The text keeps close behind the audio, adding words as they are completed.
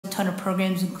ton of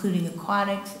programs, including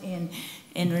aquatics, and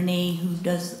Renee, who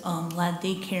does a lot of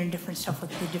daycare and different stuff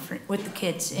with the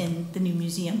kids in the new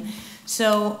museum.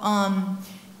 So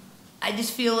I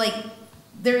just feel like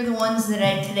they're the ones that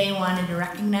I today wanted to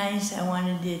recognize. I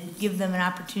wanted to give them an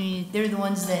opportunity. They're the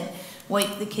ones that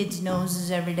wipe the kids' noses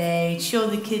every day, show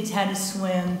the kids how to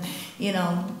swim, you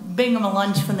know, bring them a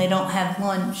lunch when they don't have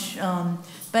lunch.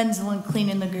 Ben's the one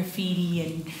cleaning the graffiti,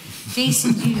 and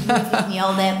Jason's usually getting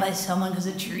yelled at by someone because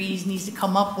the trees needs to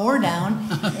come up or down.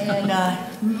 And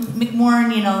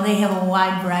McMorrin, you know, they have a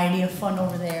wide variety of fun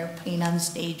over there, playing on the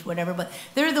stage, whatever. But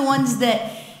they're the ones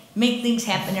that make things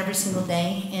happen every single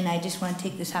day, and I just want to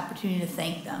take this opportunity to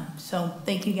thank them. So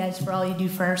thank you guys for all you do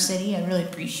for our city. I really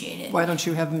appreciate it. Why don't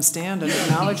you have them stand and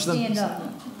acknowledge them? Stand up.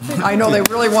 I know they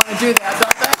really want to do that,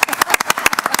 don't they?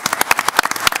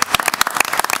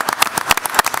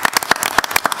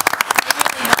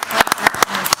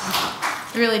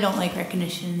 I really don't like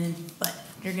recognition, but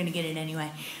you're going to get it anyway.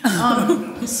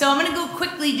 So I'm going to go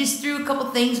quickly just through a couple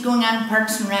things going on in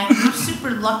Parks and Rec. We're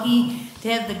super lucky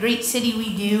to have the great city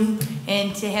we do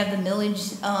and to have the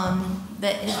millage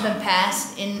that has been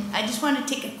passed. And I just want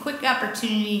to take a quick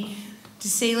opportunity to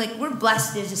say, like, we're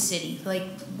blessed as a city. Like,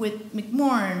 with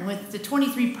McMorrin, with the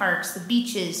 23 parks, the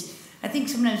beaches, I think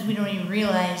sometimes we don't even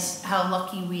realize how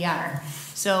lucky we are.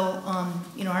 So,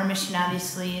 you know, our mission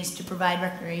obviously is to provide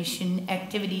recreation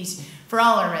activities for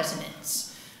all our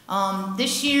residents.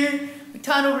 This year, we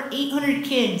taught over 800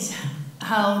 kids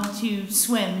how to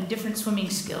swim, different swimming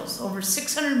skills. Over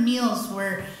 600 meals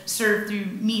were served through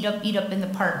Meet Up, Eat Up in the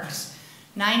parks.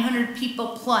 900 people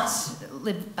plus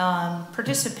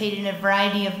participated in a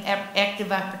variety of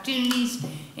active opportunities,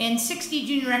 and 60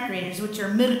 junior recreators, which are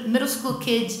middle school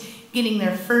kids getting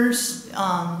their first,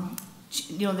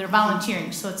 you know, they're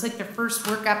volunteering. So it's like their first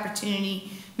work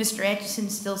opportunity. Mr. Atchison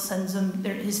still sends them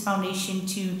his foundation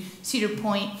to Cedar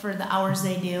Point for the hours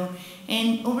they do.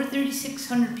 And over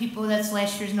 3,600 people, that's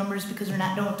last year's numbers because we're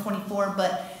not done with 24,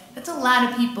 but that's a lot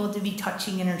of people to be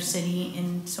touching in our city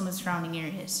and some of the surrounding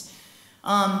areas.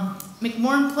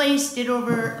 McMorrin Place did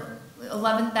over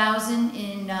 11,000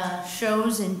 in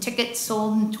shows and tickets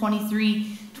sold in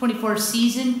 23-24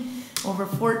 season. Over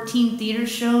 14 theater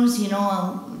shows. You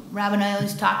know, Rob and I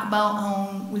always talk about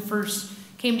how we first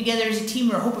came together as a team.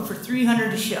 We were hoping for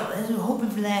 300 a show. We were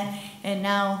hoping for that, and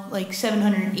now like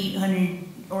 700, 800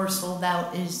 or sold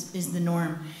out is the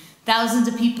norm. Thousands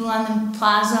of people on the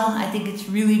plaza. I think it's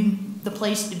really the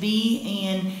place to be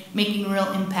and making a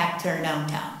real impact to our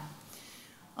downtown.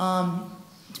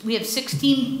 We have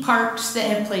 16 parks that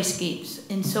have playscapes,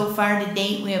 and so far to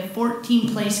date we have 14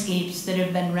 playscapes that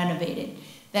have been renovated.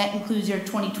 That includes our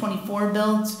 2024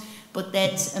 builds, but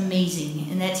that's amazing,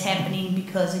 and that's happening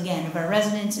because, again, of our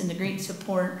residents and the great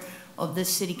support of this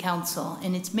city council,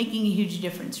 and it's making a huge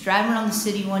difference. Drive around the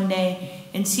city one day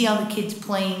and see all the kids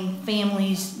playing,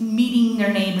 families, meeting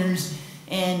their neighbors,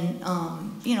 and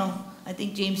you know, I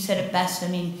think James said it best. I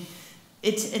mean,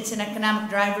 it's an economic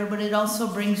driver, but it also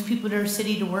brings people to our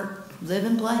city to work, live,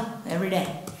 and play every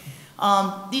day.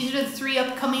 These are the three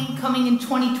coming in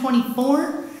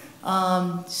 2024.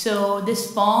 So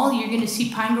this fall, you're going to see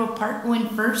Pine Grove Park go in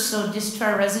first. So just to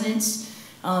our residents,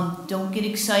 don't get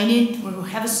excited. We'll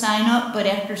have a sign up, but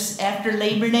after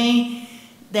Labor Day,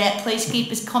 that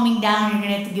playscape is coming down. You're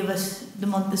going to have to give us the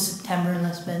month of September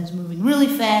unless Ben's moving really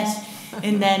fast,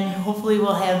 and then hopefully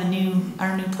we'll have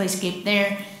our new playscape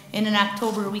there. And in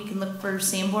October, we can look for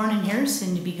Sanborn and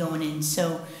Harrison to be going in.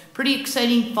 So pretty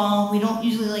exciting fall. We don't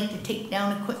usually like to take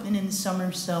down equipment in the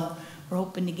summer, so we're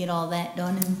hoping to get all that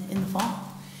done in the fall.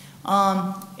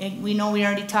 And we know we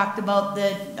already talked about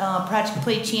the Project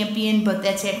Play Champion, but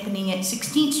that's happening at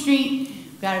 16th Street.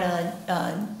 We've got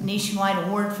a nationwide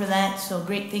award for that, so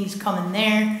great things coming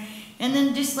there. And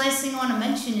then just last thing I want to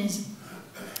mention is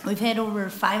we've had over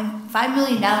 $5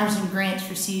 million in grants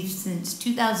received since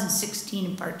 2016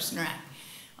 in Parks and Rec.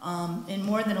 And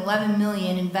more than $11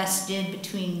 million invested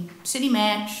between city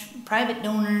match, private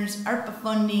donors, ARPA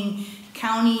funding,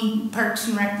 county Parks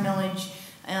and Rec millage,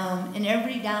 and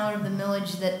every dollar of the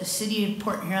millage that the city of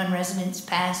Port Huron residents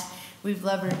passed, we've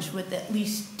leveraged with at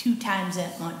least 2 times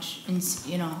that much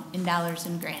in dollars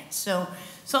and grants. So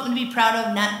something to be proud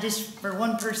of, not just for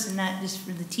one person, not just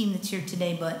for the team that's here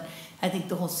today, but I think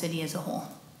the whole city as a whole.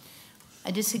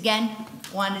 I just, again,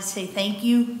 wanted to say thank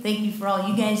you. Thank you for all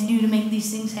you guys do to make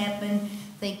these things happen.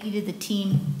 Thank you to the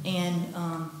team, and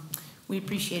we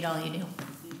appreciate all you do.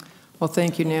 Well,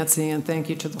 thank you, Nancy, and thank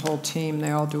you to the whole team.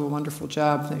 They all do a wonderful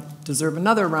job. They deserve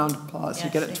another round of applause. Yes,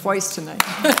 you get it twice tonight.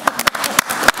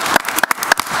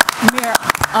 Mayor,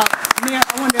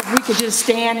 I wonder if we could could just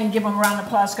stand and give them a round of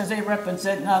applause because they're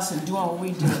representing us and doing what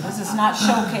we do. This is not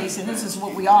showcasing, this is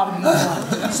what we ought to be doing.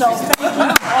 So thank you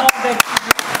all that.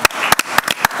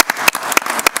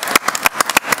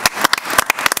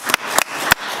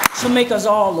 To make us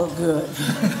all look good.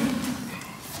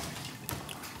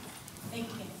 Thank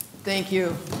you. Thank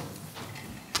you.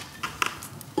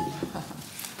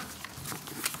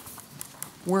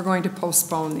 We're going to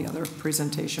postpone the other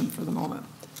presentation for the moment.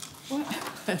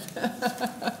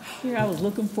 Here, I was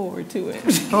looking forward to it.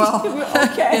 Well,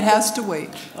 okay. It has to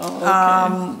wait. Oh,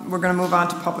 okay. We're going to move on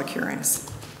to public hearings.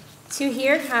 To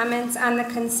hear comments on the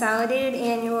Consolidated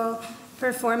Annual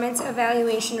Performance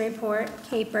Evaluation Report,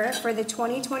 CAPER, for the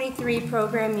 2023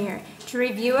 program year. To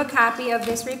review a copy of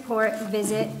this report,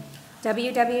 visit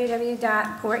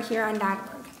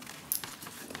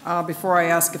www.porthuron.org. Before I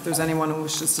ask if there's anyone who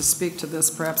wishes to speak to this,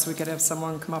 perhaps we could have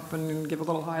someone come up and give a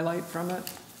little highlight from it.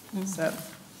 Is that...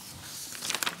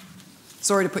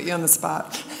 Sorry to put you on the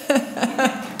spot,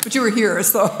 but you were here,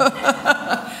 so.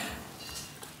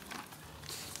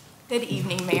 Good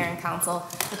evening, Mayor and Council.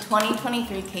 The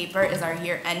 2023 CAPER is our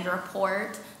year-end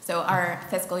report. So our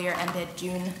fiscal year ended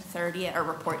June 30th, or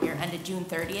report year ended June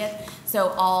 30th. So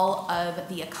all of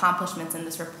the accomplishments in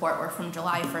this report were from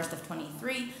July 1st of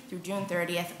 23 through June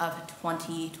 30th of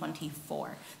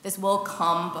 2024. This will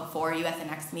come before you at the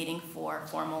next meeting for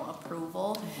formal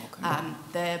approval. Okay.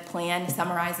 The plan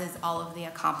summarizes all of the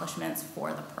accomplishments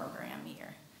for the program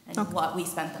year and what we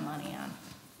spent the money on.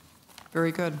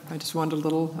 Very good. I just wanted a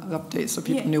little update so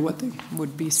people knew what they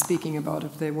would be speaking about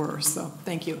if they were. So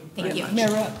thank you. Thank you.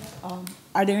 Mira,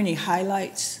 are there any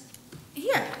highlights?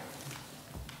 Here.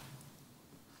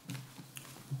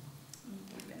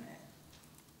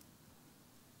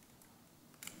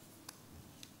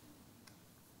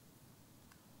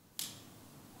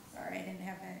 Sorry, I didn't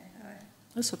have it.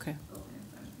 That's okay.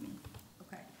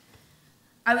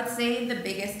 I would say the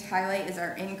biggest highlight is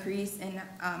our increase in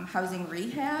housing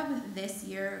rehab. This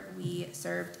year we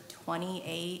served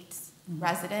 28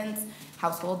 residents,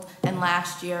 households, and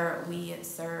last year we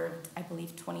served, I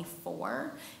believe,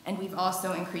 24. And we've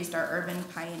also increased our Urban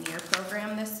Pioneer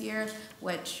program this year,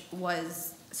 which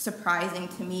was surprising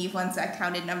to me once I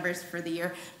counted numbers for the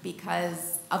year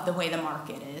because of the way the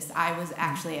market is. I was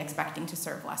actually expecting to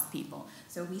serve less people.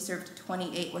 So we served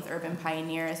 28 with Urban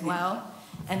Pioneer as well.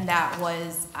 And that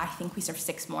was, I think we served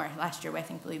 6 more. Last year, I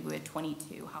believe we had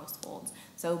 22 households.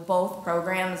 So both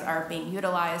programs are being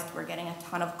utilized. We're getting a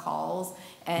ton of calls,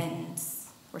 and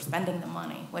we're spending the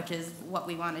money, which is what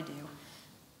we want to do.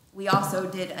 We also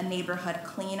did a neighborhood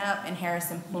cleanup in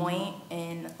Harrison Point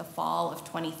in the fall of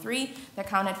 23 that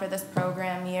counted for this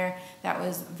program year. That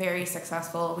was very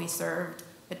successful. We served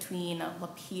between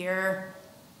Lapeer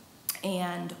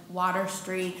and Water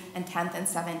Street and 10th and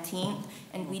 17th,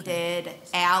 and we did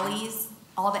alleys,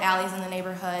 all the alleys in the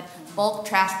neighborhood, bulk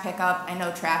trash pickup. I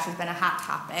know trash has been a hot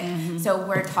topic, so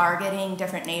we're targeting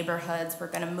different neighborhoods. We're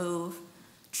going to move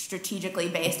strategically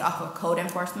based off of code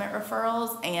enforcement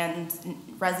referrals and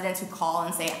residents who call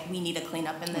and say, we need to clean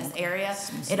up in this area.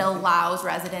 It allows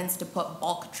residents to put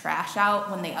bulk trash out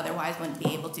when they otherwise wouldn't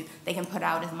be able to. They can put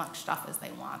out as much stuff as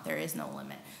they want. There is no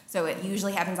limit. So it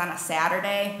usually happens on a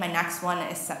Saturday. My next one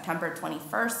is September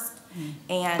 21st,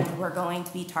 and we're going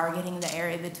to be targeting the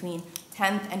area between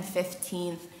 10th and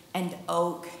 15th and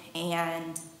Oak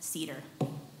and Cedar.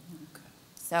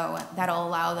 So that'll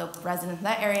allow the residents in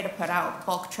that area to put out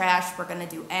bulk trash. We're going to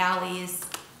do alleys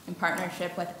in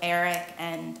partnership with Eric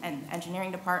and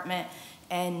engineering department.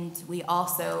 And we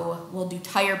also will do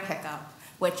tire pickup,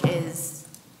 which is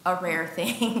a rare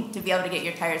thing to be able to get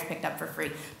your tires picked up for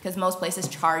free because most places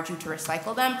charge you to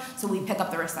recycle them. So we pick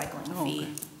up the recycling fee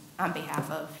on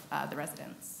behalf of the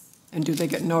residents. And do they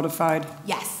get notified?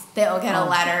 Yes, they'll get a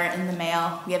letter in the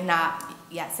mail. We have not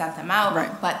yet sent them out,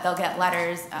 but they'll get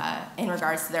letters in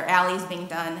regards to their alleys being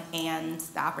done and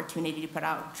the opportunity to put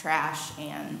out trash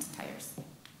and tires.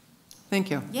 Thank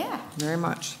you. Yeah. Very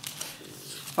much.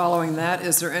 Following that,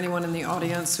 is there anyone in the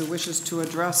audience who wishes to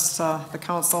address the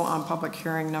council on public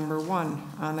hearing number 1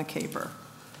 on the CAPER?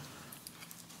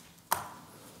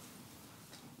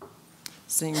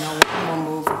 Seeing no one,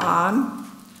 we'll move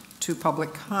on to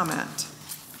public comment.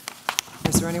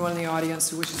 Is there anyone in the audience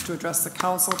who wishes to address the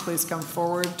council? Please come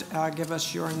forward, give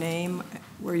us your name,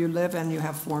 where you live, and you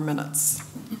have 4 minutes.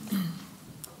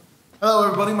 Hello,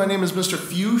 everybody. My name is Mr.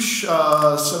 Fuchs,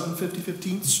 750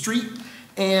 15th Street,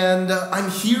 and I'm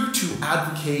here to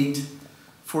advocate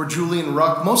for Julian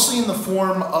Ruck, mostly in the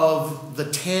form of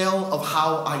the tale of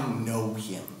how I know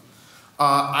him.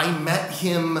 I met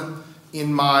him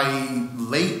in my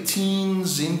late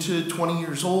teens into 20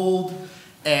 years old,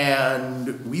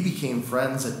 And we became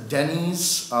friends at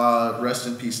Denny's, rest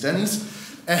in peace,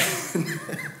 Denny's.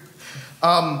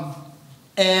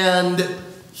 And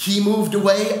he moved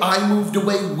away, I moved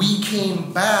away, we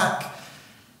came back,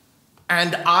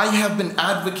 and I have been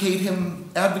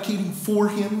advocating for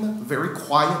him very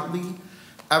quietly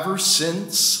ever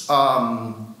since.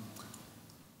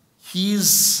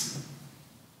 He's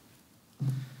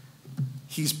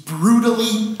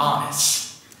brutally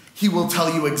honest. He will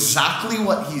tell you exactly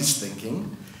what he's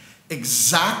thinking,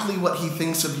 exactly what he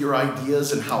thinks of your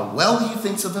ideas and how well he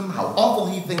thinks of them, how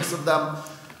awful he thinks of them,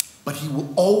 but he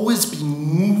will always be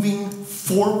moving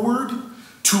forward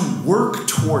to work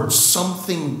towards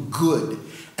something good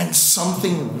and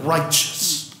something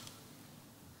righteous.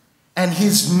 And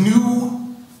his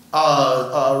new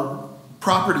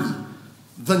property,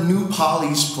 the new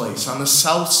Polly's place on the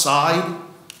south side,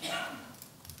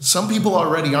 some people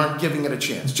already aren't giving it a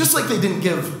chance, just like they didn't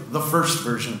give the first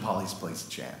version of Polly's place a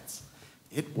chance.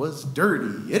 It was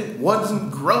dirty. It wasn't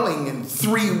growing in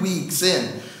 3 weeks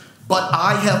in. But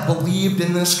I have believed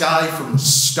in this guy from the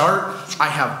start. I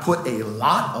have put a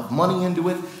lot of money into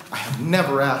it. I have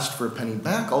never asked for a penny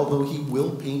back, although he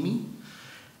will pay me.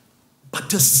 But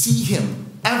to see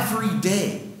him every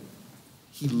day,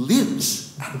 he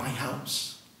lives at my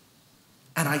house.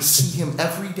 And I see him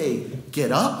every day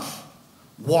get up,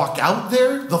 walk out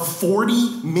there, the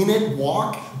 40-minute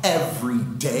walk every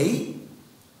day,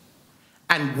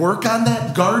 and work on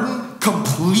that garden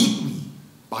completely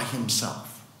by himself.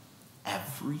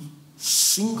 Every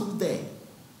single day.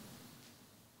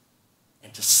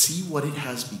 And to see what it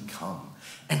has become.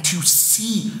 And to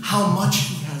see how much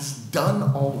he has done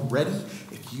already.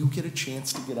 If you get a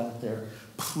chance to get out there,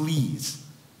 please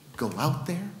go out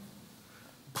there.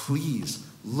 Please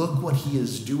look what he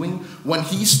is doing. When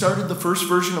he started the first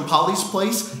version of Polly's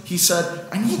Place, he said,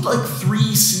 I need like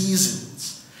 3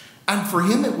 seasons. And for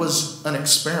him, it was an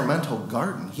experimental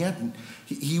garden.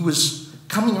 He was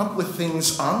coming up with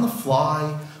things on the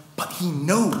fly, but he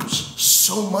knows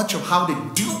so much of how to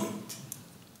do it.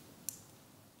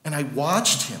 And I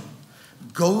watched him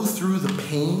go through the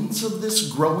pains of this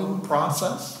growing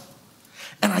process,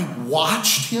 and I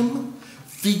watched him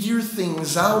figure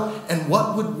things out and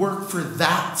what would work for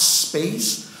that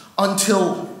space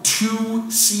until 2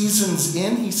 seasons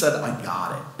in, he said, I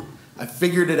got it. I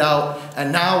figured it out,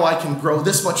 and now I can grow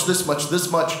this much, this much, this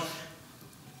much.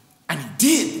 And he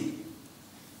did.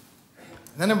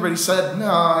 And then everybody said,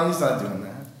 no, he's not doing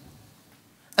that.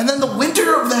 And then the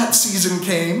winter of that season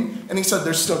came, and he said,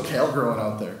 there's still kale growing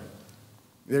out there.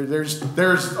 There's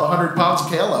 100 pounds of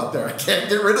kale out there. I can't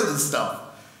get rid of this stuff.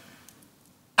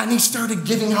 And he started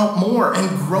giving out more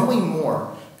and growing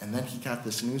more. And then he got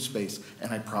this new space,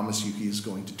 and I promise you he is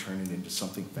going to turn it into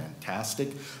something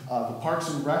fantastic. The Parks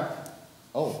and Rec,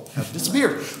 have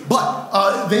disappeared.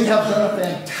 But they have done a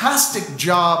fantastic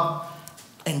job.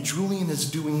 And Julian is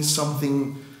doing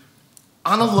something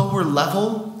on a lower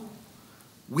level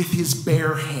with his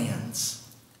bare hands.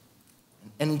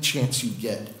 And any chance you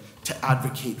get to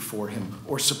advocate for him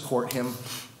or support him,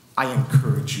 I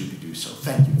encourage you to do so.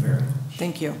 Thank you very much.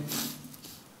 Thank you.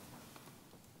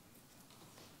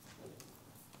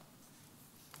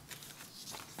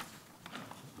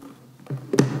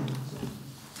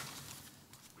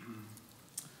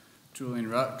 Julian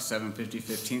Ruck, 750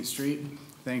 15th Street.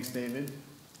 Thanks, David.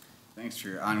 Thanks for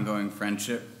your ongoing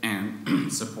friendship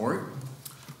and support.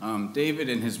 David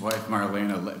and his wife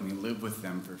Marlena let me live with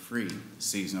them for free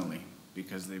seasonally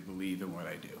because they believe in what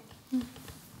I do.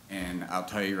 And I'll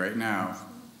tell you right now,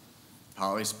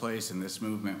 Polly's Place and this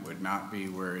movement would not be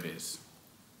where it is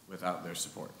without their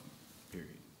support, period.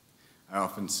 I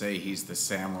often say he's the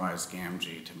Samwise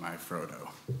Gamgee to my Frodo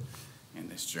in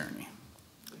this journey.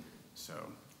 So,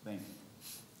 thank you.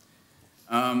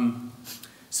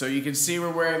 So you can see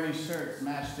we're wearing these shirts,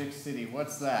 Matchstick City.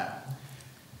 What's that?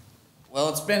 Well,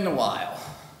 it's been a while,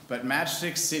 but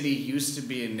Matchstick City used to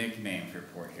be a nickname for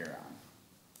Port Huron,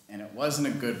 and it wasn't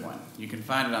a good one. You can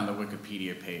find it on the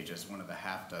Wikipedia page as one of the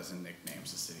half-dozen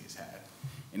nicknames the city's had.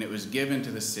 And it was given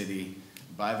to the city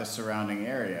by the surrounding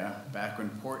area back when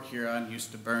Port Huron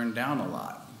used to burn down a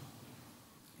lot,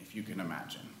 if you can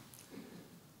imagine.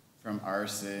 From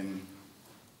arson,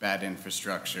 bad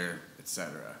infrastructure,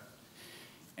 etc.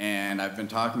 And I've been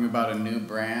talking about a new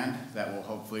brand that will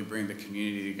hopefully bring the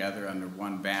community together under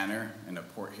one banner in a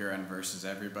Port Huron versus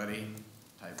everybody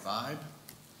type vibe.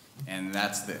 And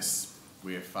that's this.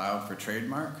 We have filed for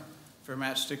trademark for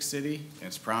Matchstick City. And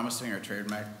it's promising. Our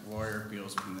trademark lawyer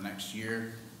feels within the next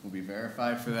year we'll be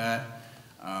verified for that.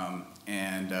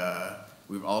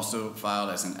 We've also filed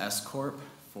as an S Corp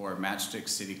for Matchstick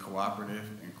City Cooperative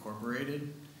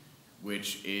Incorporated.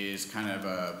 which is kind of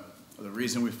the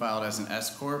reason we filed as an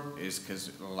S corp is because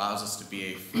it allows us to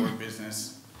be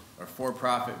a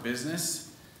for-profit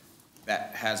business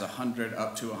that has 100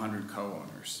 up to 100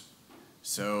 co-owners.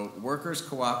 So workers'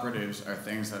 cooperatives are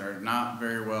things that are not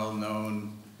very well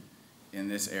known in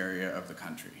this area of the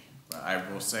country. But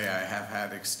I will say I have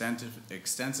had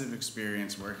extensive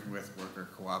experience working with worker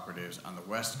cooperatives on the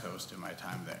West Coast in my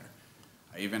time there.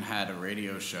 I even had a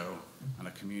radio show on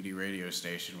a community radio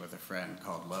station with a friend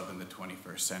called Love in the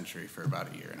 21st Century for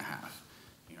about a year and a half.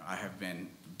 You know, I have been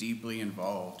deeply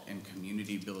involved in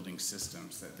community building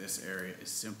systems that this area is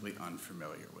simply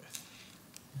unfamiliar with.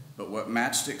 But what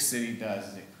Matchstick City does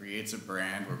is it creates a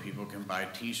brand where people can buy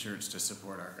t-shirts to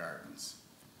support our gardens.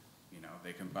 You know,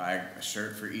 they can buy a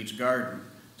shirt for each garden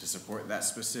to support that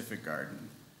specific garden.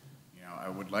 You know, I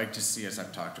would like to see, as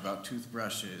I've talked about,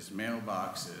 toothbrushes,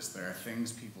 mailboxes. There are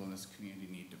things people in this community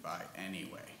need to buy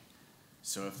anyway.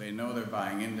 So if they know they're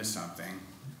buying into something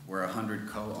where 100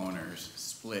 co-owners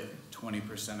split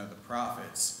 20% of the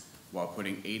profits while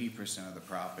putting 80% of the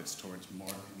profits towards more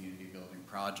community building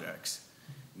projects,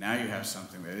 now you have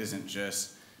something that isn't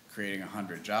just creating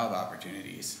 100 job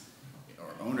opportunities or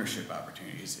ownership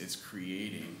opportunities, it's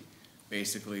creating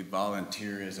basically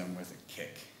volunteerism with a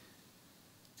kick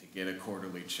to get a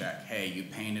quarterly check. Hey, you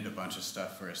painted a bunch of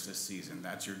stuff for us this season,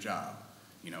 that's your job.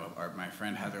 You know, my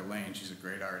friend Heather Lane, she's a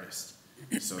great artist,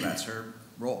 so that's her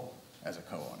role as a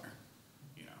co-owner.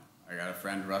 You know, I got a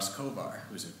friend, Russ Kovar,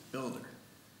 who's a builder.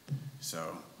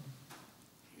 So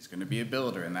he's gonna be a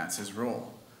builder and that's his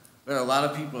role. There are a lot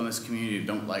of people in this community who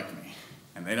don't like me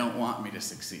and they don't want me to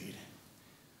succeed.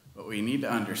 What we need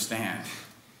to understand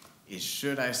is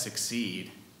should I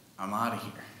succeed, I'm out of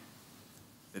here.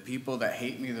 The people that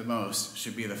hate me the most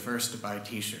should be the first to buy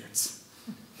t-shirts.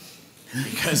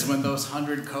 Because when those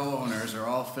 100 co-owners are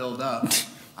all filled up,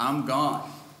 I'm gone.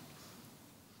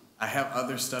 I have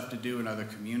other stuff to do in other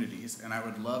communities, and I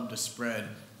would love to spread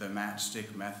the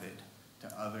matchstick method to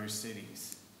other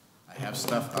cities. I have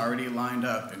stuff already lined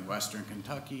up in Western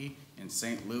Kentucky, in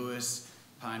St. Louis,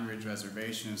 Pine Ridge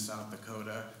Reservation in South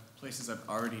Dakota, places I've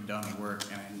already done work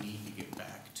and I need to get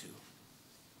back to.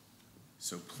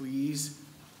 So please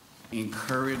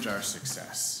encourage our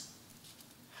success.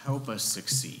 Help us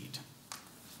succeed.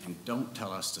 And don't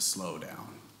tell us to slow down.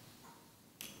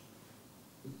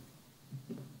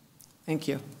 Thank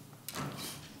you.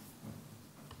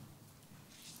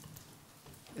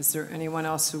 Is there anyone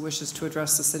else who wishes to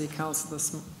address the City Council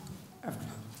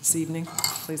this evening?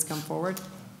 Please come forward.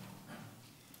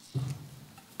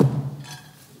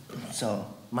 So,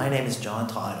 my name is John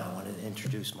Todd. I wanted to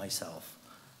introduce myself.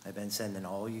 I've been sending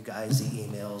all you guys the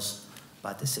emails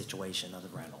about the situation of the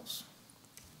rentals.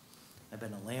 I've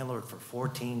been a landlord for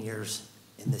 14 years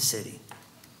in the city.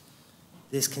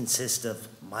 This consists of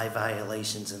my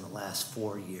violations in the last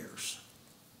 4 years.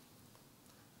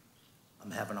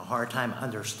 I'm having a hard time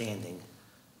understanding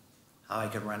how I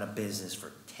could run a business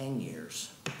for 10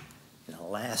 years. In the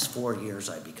last 4 years,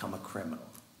 I've become a criminal.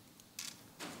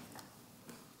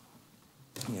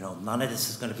 You know, none of this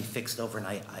is going to be fixed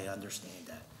overnight. I understand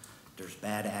that. There's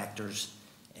bad actors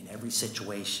in every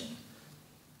situation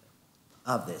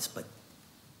of this, but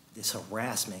this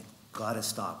harassment got to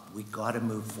stop. We got to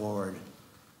move forward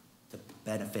to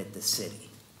benefit the city.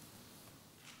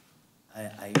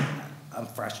 I'm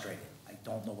frustrated. I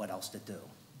don't know what else to do.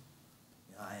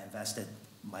 You know, I invested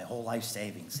my whole life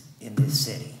savings in this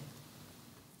city,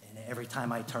 and every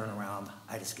time I turn around,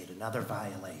 I just get another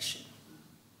violation.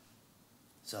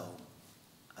 So,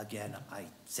 again, I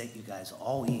sent you guys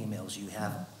all emails. You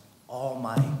have all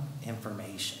my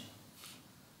information.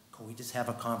 Can we just have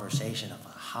a conversation of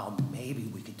how maybe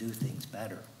we could do things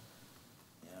better?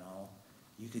 You know,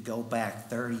 you could go back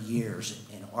 30 years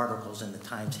in articles in the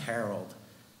Times Herald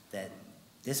that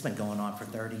this has been going on for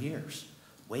 30 years,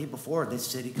 way before this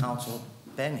city council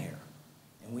been here.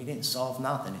 And we didn't solve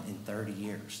nothing in 30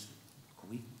 years. Can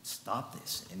we stop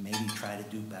this and maybe try to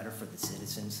do better for the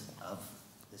citizens of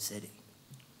the city?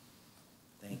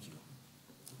 Thank you.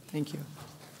 Thank you.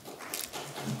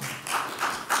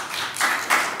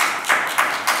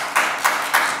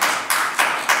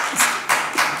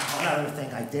 Another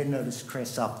thing, I did notice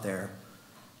Chris up there.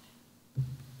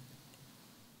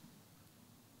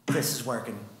 Chris is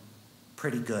working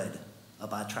pretty good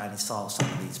about trying to solve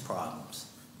some of these problems,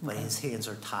 but his hands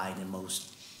are tied in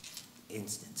most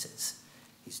instances.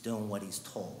 He's doing what he's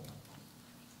told.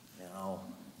 You know,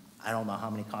 I don't know how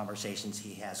many conversations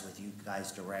he has with you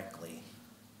guys directly,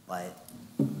 but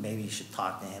maybe you should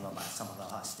talk to him about some of the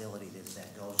hostility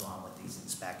that goes on with these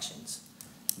inspections.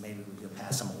 Maybe we could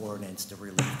pass some ordinance to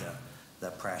relieve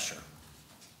the pressure.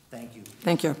 Thank you.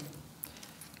 Thank you.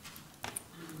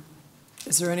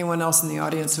 Is there anyone else in the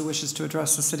audience who wishes to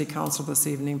address the City Council this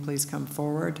evening? Please come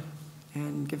forward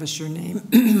and give us your name,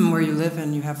 where you live,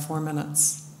 and you have 4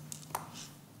 minutes.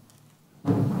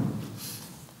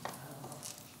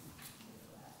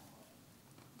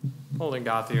 Holden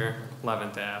Gothier,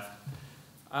 11th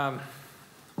Ave.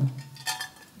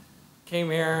 Came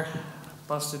here,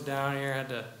 busted down here, had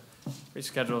to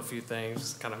reschedule a few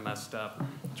things, kind of messed up.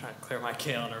 Trying to clear my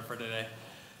calendar for today.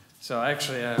 So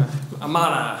actually, I'm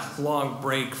on a long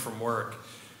break from work,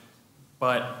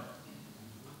 but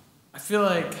I feel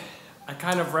like I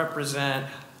kind of represent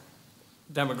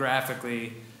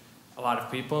demographically a lot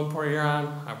of people in Port Huron.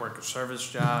 I work a service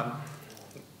job,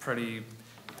 pretty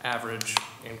average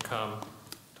income,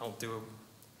 don't do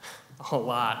a whole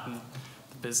lot in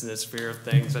the business sphere of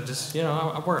things. I just,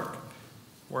 I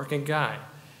working guy.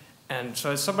 And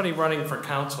so as somebody running for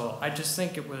council, I just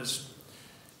think it was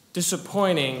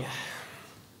disappointing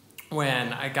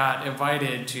when I got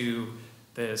invited to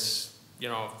this,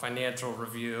 financial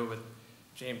review with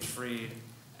James Freed,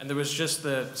 and there was just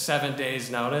the 7 days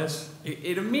notice.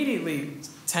 It immediately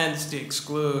tends to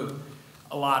exclude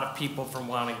a lot of people from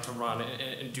wanting to run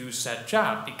and do said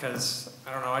job, because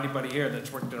I don't know anybody here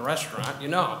that's worked in a restaurant,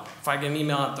 if I get an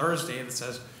email on Thursday that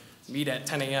says meet at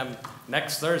 10 a.m.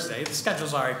 next Thursday, the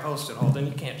schedule's already posted, Holden,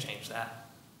 you can't change that.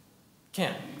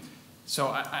 Can't. So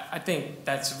I think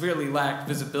that's really lacked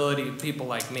visibility to people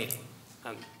like me.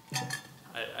 And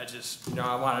I just,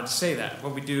 I wanted to say that.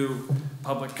 When we do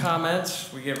public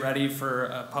comments, we get ready for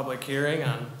a public hearing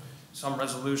on some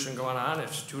resolution going on,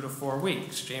 it's 2 to 4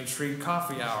 weeks. James Freed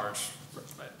coffee hours,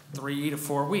 3 to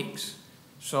 4 weeks.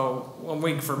 So 1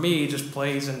 week for me just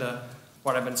plays into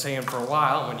what I've been saying for a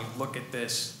while. When you look at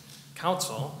this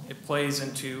council, it plays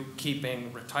into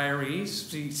keeping retirees,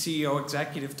 CEO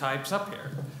executive types up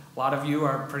here. A lot of you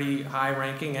are pretty high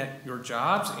ranking at your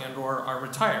jobs and or are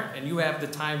retired, and you have the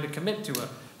time to commit to a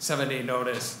 7-day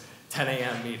notice, 10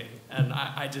 a.m. meeting. And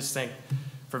I just think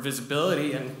for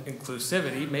visibility and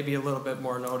inclusivity, maybe a little bit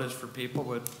more notice for people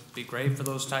would be great for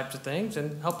those types of things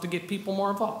and help to get people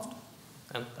more involved.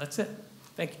 And that's it.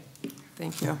 Thank you.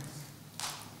 Thank you.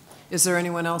 Is there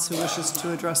anyone else who wishes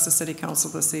to address the City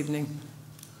Council this evening?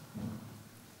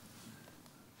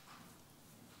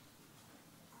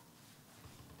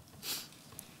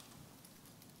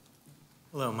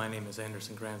 Hello, my name is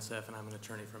Anderson Grandstaff, and I'm an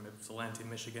attorney from Ypsilanti,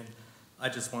 Michigan. I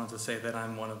just wanted to say that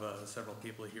I'm one of several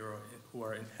people here who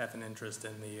have an interest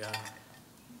in the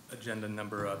agenda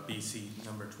number BC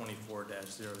number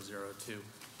 24-002.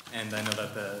 And I know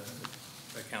that the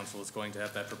council is going to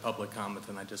have that for public comment,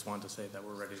 and I just wanted to say that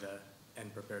we're ready to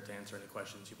and prepared to answer any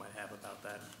questions you might have about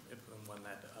that when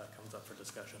that comes up for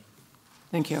discussion.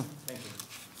 Thank you. Thank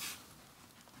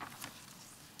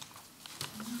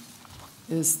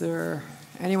you. Is there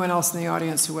anyone else in the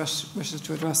audience who wishes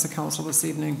to address the council this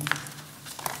evening?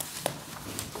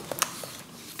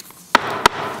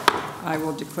 I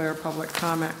will declare public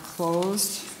comment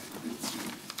closed,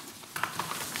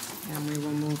 and we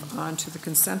will move on to the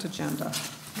consent agenda.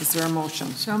 Is there a motion?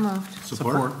 So moved.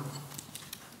 Support.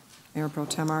 Mayor Pro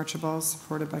Tem Archibald,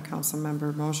 supported by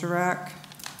Councilmember Mosherak,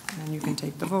 and you can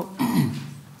take the vote.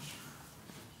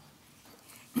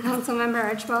 Councilmember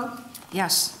Archibald?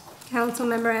 Yes.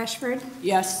 Councilmember Ashford?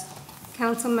 Yes.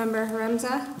 Councilmember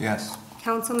Haremza? Yes.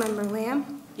 Councilmember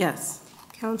Lamb? Yes.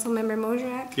 Councilmember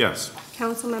Mosherak? Yes.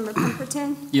 Councilmember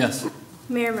Pemberton? Yes.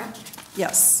 Mayor Rush?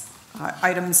 Yes.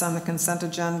 Items on the consent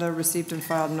agenda: received and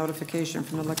filed notification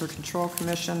from the Liquor Control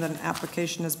Commission that an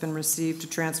application has been received to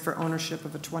transfer ownership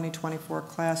of a 2024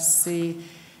 Class C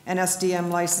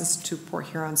NSDM license to Port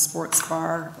Huron Sports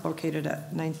Bar located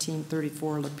at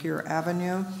 1934 Lapeer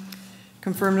Avenue.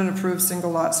 Confirmed and approved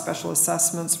single lot special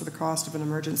assessments for the cost of an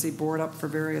emergency board up for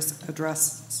various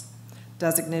addresses.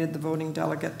 Designated the voting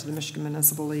delegate to the Michigan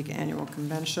Municipal League Annual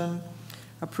Convention.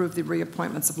 Approved the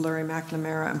reappointments of Larry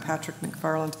McNamara and Patrick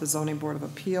McFarland to the Zoning Board of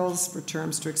Appeals for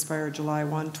terms to expire July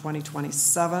 1,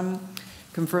 2027.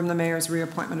 Confirmed the mayor's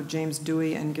reappointment of James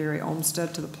Dewey and Gary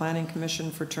Olmsted to the Planning Commission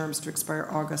for terms to expire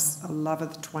August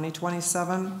 11,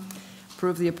 2027.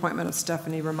 Approved the appointment of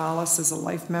Stephanie Ramalis as a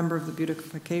life member of the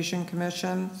Beautification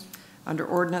Commission. Under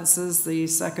ordinances, the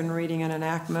second reading and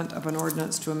enactment of an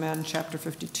ordinance to amend Chapter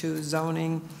 52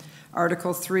 zoning,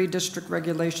 Article 3, District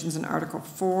Regulations, and Article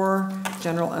 4,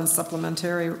 General and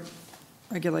Supplementary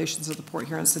Regulations of the Port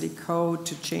Huron City Code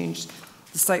to change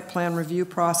the site plan review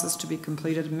process to be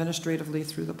completed administratively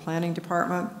through the Planning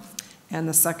Department, and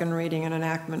the second reading and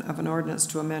enactment of an ordinance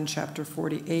to amend Chapter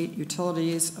 48,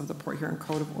 Utilities of the Port Huron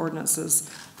Code of Ordinances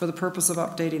for the purpose of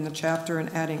updating the chapter and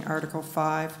adding Article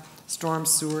 5, Storm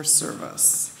Sewer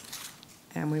Service.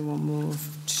 And we will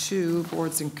move to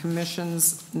boards and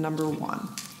commissions, number 1.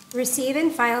 Receive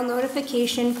and file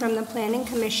notification from the Planning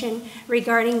Commission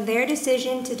regarding their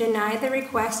decision to deny the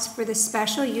request for the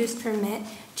special use permit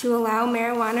to allow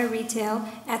marijuana retail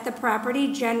at the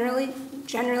property generally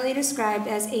described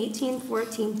as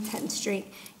 1814 10th Street.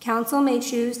 Council may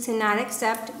choose to not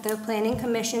accept the Planning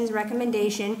Commission's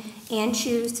recommendation and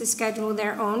choose to schedule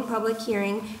their own public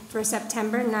hearing for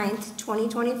September 9th,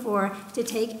 2024 to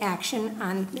take action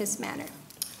on this matter.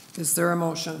 Is there a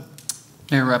motion?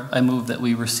 Mayor Rep, I move that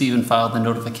we receive and file the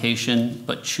notification,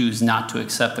 but choose not to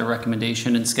accept the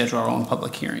recommendation and schedule our own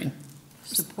public hearing.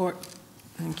 Support.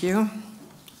 Thank you.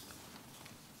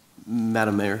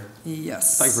 Madam Mayor,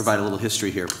 Yes. if I can provide a little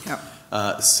history here.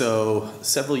 Yep. So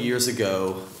several years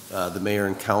ago, the mayor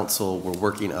and council were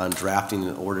working on drafting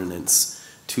an ordinance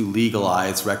to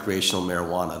legalize recreational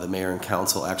marijuana. The mayor and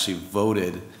council actually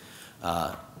voted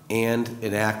and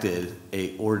enacted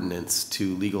an ordinance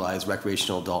to legalize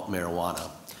recreational adult marijuana.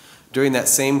 During that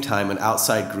same time, an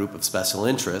outside group of special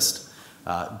interest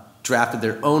drafted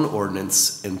their own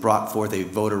ordinance and brought forth a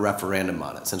voter referendum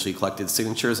on it, essentially collected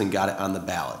signatures and got it on the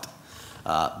ballot.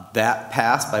 That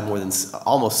passed by more than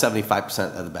almost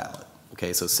 75% of the ballot.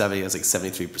 Okay, so 70, that's like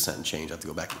 73% and change. I have to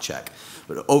go back and check.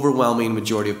 But an overwhelming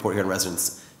majority of Port Huron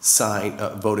residents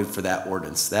voted for that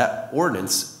ordinance. That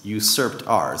ordinance usurped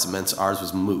ours. It meant ours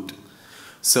was moot.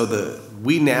 So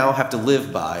we now have to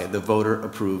live by the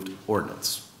voter-approved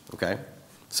ordinance. Okay,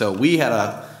 so we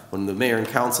had when the mayor and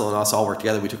council and us all worked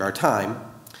together, we took our time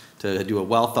to do a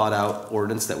well-thought-out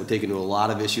ordinance that would take into a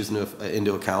lot of issues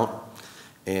into account.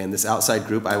 And this outside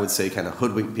group, I would say, kind of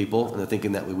hoodwinked people into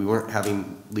thinking that we weren't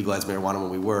having legalized marijuana when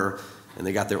we were, and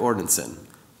they got their ordinance in.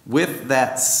 With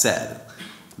that said,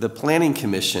 the Planning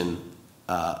Commission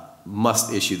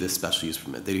must issue this special use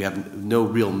permit. They have no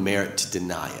real merit to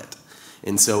deny it.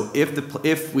 And so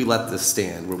if we let this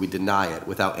stand where we deny it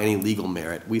without any legal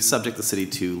merit, we subject the city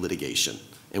to litigation,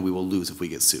 and we will lose if we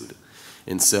get sued.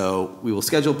 And so we will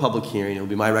schedule a public hearing. It will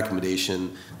be my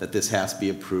recommendation that this has to be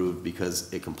approved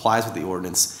because it complies with the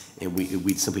ordinance, and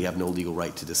we simply have no legal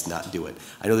right to just not do it.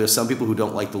 I know there's some people who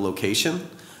don't like the location,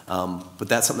 but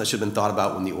that's something that should have been thought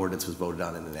about when the ordinance was voted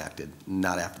on and enacted,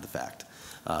 not after the fact.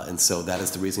 And so that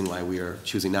is the reason why we are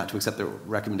choosing not to accept the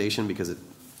recommendation, because it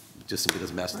just simply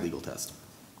doesn't match the legal test.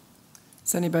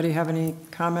 Does anybody have any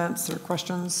comments or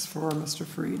questions for Mr.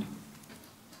 Freed?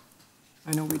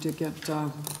 I know we did get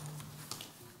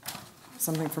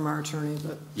something from our attorney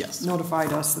that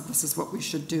notified us that this is what we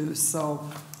should do. So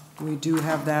we do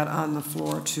have that on the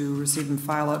floor to receive and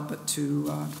file it, but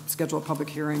to schedule a public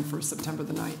hearing for September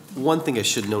the 9th. One thing I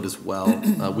should note as well,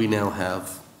 we now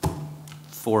have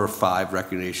 4 or 5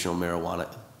 recreational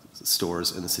marijuana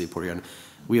stores in the city of Port Huron.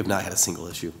 We have not had a single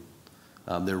issue.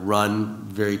 They're run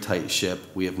very tight ship.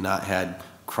 We have not had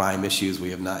crime issues. We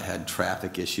have not had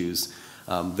traffic issues.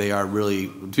 They are really,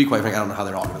 to be quite frank, I don't know how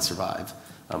they're all going to survive.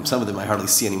 Some of them I hardly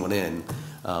see anyone in.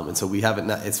 And so we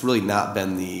haven't, it's really not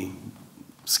been the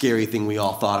scary thing we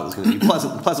all thought it was going to be.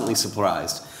 Pleasantly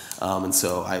surprised. And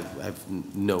so I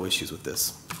have no issues with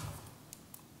this.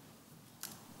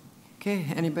 Okay,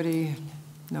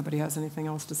 nobody has anything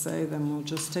else to say, then we'll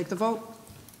just take the vote.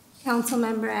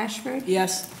 Councilmember Ashford?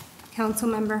 Yes.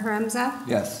 Councilmember Haremza?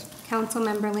 Yes.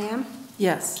 Councilmember Lamb?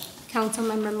 Yes.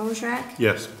 Councilmember Mosrak?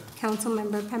 Yes.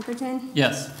 Councilmember Pemberton?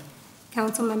 Yes.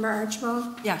 Councilmember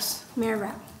Archibald? Yes. Mayor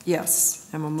Rep. Yes,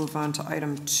 and we'll move on to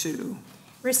item 2.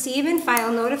 Receive and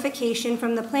file notification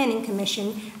from the Planning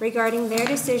Commission regarding their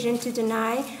decision to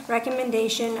deny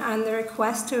recommendation on the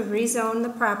request to rezone the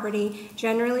property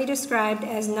generally described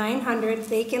as 900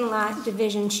 vacant lot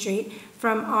Division Street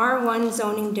from R1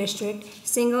 zoning district,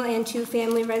 single and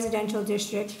two-family residential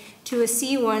district, to a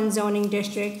C1 zoning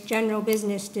district, general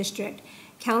business district.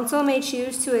 Council may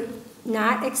choose to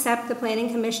not accept the Planning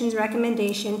Commission's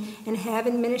recommendation and have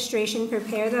administration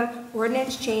prepare the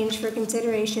ordinance change for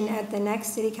consideration at the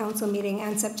next City Council meeting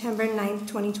on September 9th,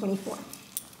 2024.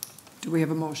 Do we have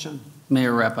a motion?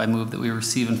 Mayor Rep, I move that we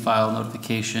receive and file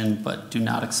notification, but do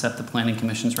not accept the Planning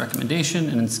Commission's recommendation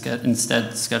and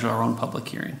instead schedule our own public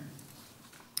hearing.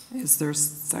 Is there a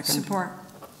second? Support.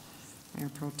 Mayor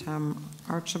Pro Tem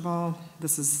Archibald.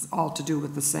 This is all to do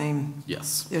with the same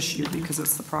issue because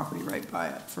it's the property right by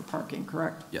it for parking,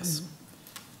 correct? Yes.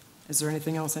 Is there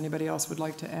anything else anybody else would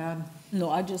like to add? No,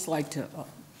 I'd just like to,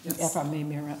 if I may,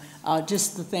 Mayor,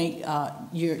 just to thank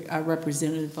our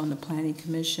representative on the Planning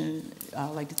Commission.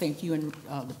 I'd like to thank you and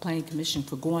the Planning Commission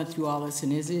for going through all this,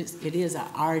 and it is an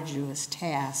arduous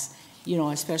task, you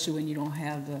know, especially when you don't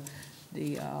have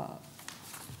the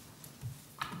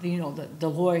the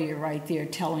lawyer right there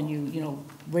telling you,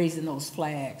 raising those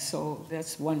flags. So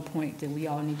that's one point that we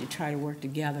all need to try to work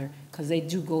together, because they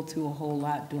do go through a whole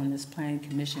lot during this planning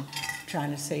commission,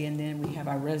 trying to say, and then we have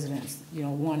our residents,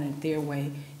 wanting it their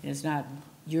way, and it's not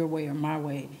your way or my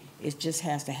way. It just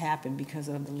has to happen because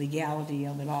of the legality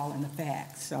of it all and the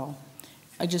facts. So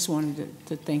I just wanted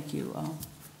to thank you,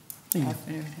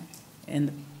 and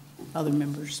the other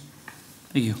members.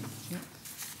 Thank you.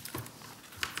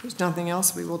 If there's nothing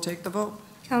else, we will take the vote.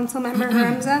 Councilmember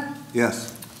Hamza?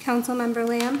 Yes. Councilmember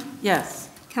Lamb? Yes.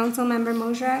 Councilmember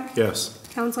Mosrak? Yes.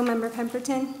 Councilmember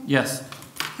Pemberton? Yes.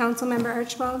 Councilmember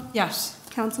Archibald? Yes.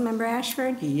 Councilmember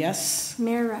Ashford? Yes.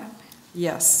 Mayor Rupp?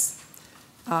 Yes.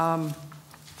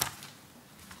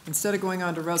 Instead of going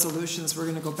on to resolutions, we're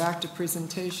going to go back to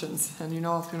presentations. And you're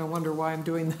going to wonder why I'm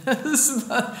doing this.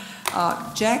 But,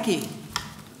 Jackie,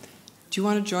 do you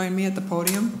want to join me at the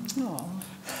podium? Oh,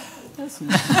 that's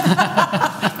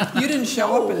nice. You didn't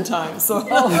show up in time, so. Let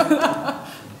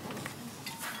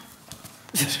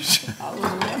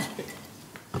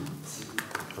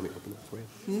me open it for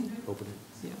you. Open it.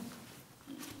 Yeah.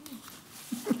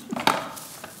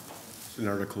 It's an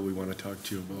article we want to talk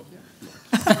to you about.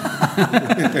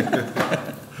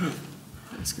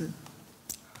 That's good.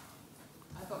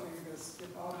 I thought maybe you were going to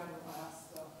skip out on your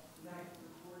last night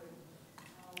recording.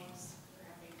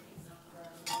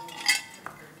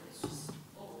 It's just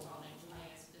overwhelming.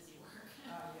 It's busy work.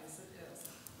 Yes, it is.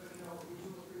 But we do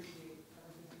appreciate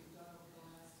everything that you've done over the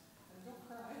last, and don't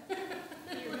cry.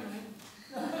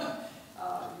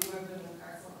 You have been an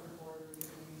excellent reporter.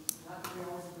 Not that we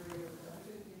always agree with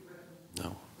everything you've written.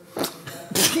 No.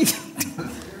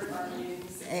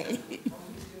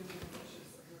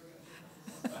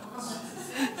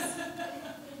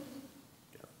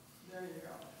 There you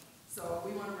go. So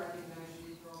we want to recognize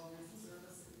you for all your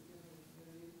service that you've given the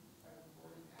community by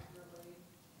reporting accurately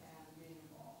and being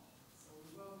involved. So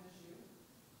we will miss you.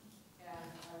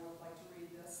 And I would like to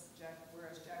read this.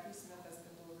 Whereas Jackie Smith has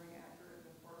been delivering accurate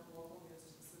and important local news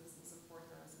to the citizens of Port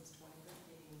Huron since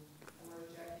 2015, and whereas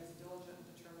Jackie is a diligent and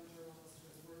determined journalist who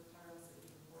has worked tirelessly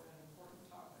to report on important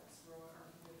topics throughout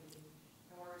our community,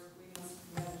 and whereas we must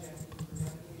commend Jackie for her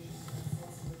dedication to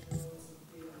excellence in the journalism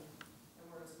field, and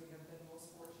whereas we have been most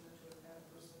fortunate to have had a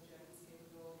person of Jackie's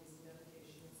capabilities and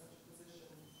dedication in such a position,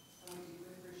 and we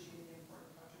deeply appreciate the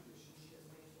important contribution she has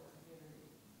made to our community.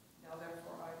 Now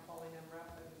therefore, I, Pauline M.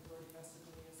 Rapp, have the authority vested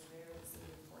in me as mayor of the city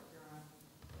of Port Huron,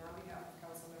 and on behalf of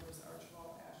council members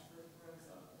Archibald, Ashford,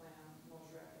 Lorenzo, Lamb,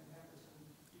 Mosrak, and Pemberton,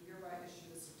 do hereby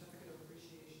issue a certificate of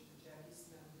appreciation to Jackie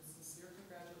Smith with sincere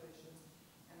congratulations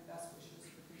and best wishes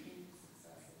for continued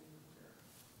success in your career.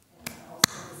 And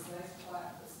also this nice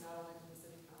plaque that's not only from the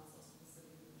city council, but from the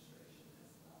city administration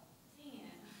as well.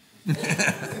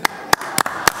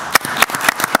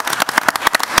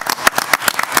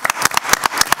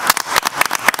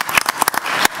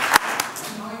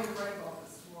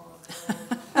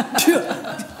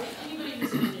 Anybody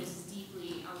who's in the news is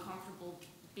deeply uncomfortable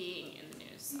being in the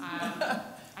news.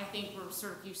 I think we're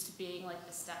sort of used to being like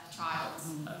the stepchild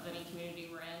of any community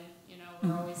we're in.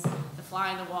 We're always the fly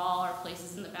on the wall, our place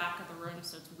is in the back of the room,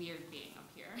 so it's weird being up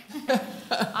here.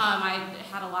 I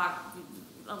had a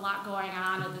lot going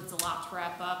on, and it's a lot to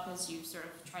wrap up as you sort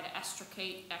of try to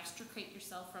extricate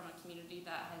yourself from a community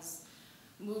that has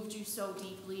moved you so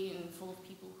deeply and full of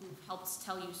people who've helped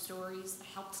tell stories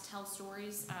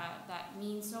that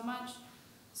mean so much.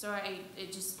 So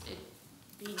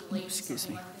being late to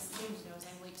something like this, James knows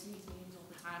I'm late to these meetings all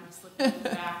the time. I slip in the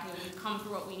back and we come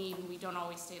through what we need, and we don't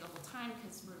always stay the whole time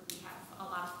because we have a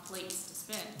lot of plates to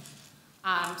spin.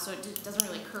 So it doesn't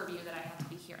really occur to you that I have to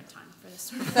be here on time for this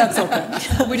sort of That's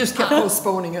okay. We just kept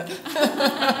postponing it.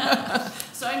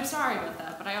 So I'm sorry about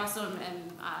that, but I also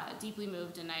am deeply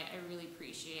moved, and I really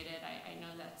appreciate it. I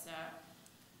know that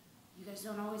you guys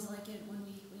don't always like it when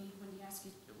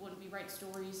we write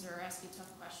stories or ask you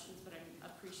tough questions, but I'm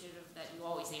appreciative that you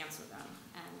always answer them,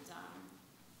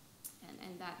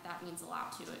 and that means a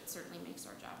lot too. It certainly makes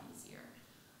our job easier.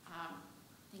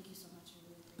 Thank you so much. I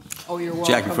really appreciate it. Oh, you're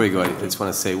welcome. Jack, before you go, I just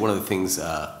want to say one of the things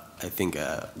I think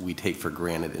we take for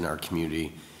granted in our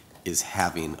community is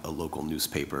having a local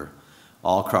newspaper.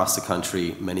 All across the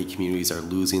country, many communities are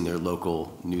losing their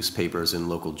local newspapers and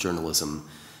local journalism,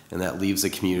 and that leaves the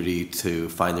community to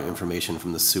find their information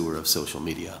from the sewer of social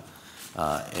media.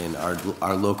 And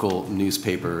our local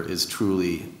newspaper is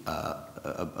truly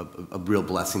a real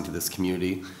blessing to this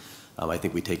community. I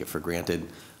think we take it for granted.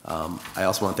 I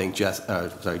also want to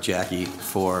thank Jackie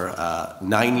for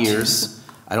 9 years.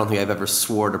 I don't think I've ever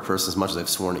sworn at a person as much as I've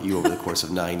sworn at you over the course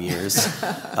of 9 years.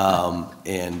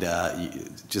 And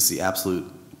just the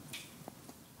absolute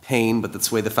pain, but that's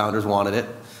the way the founders wanted it.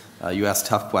 You asked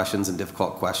tough questions and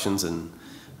difficult questions, and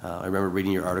I remember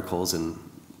reading your articles, and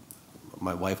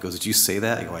my wife goes, "Did you say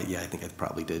that?" I go, "Yeah, I think I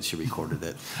probably did." She recorded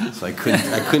it. So I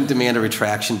couldn't demand a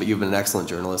retraction, but you've been an excellent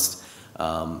journalist,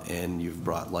 and you've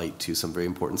brought light to some very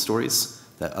important stories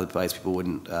that otherwise people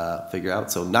wouldn't figure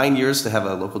out. So 9 years to have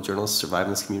a local journalist survive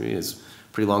in this community is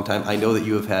a pretty long time. I know that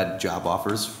you have had job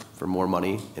offers for more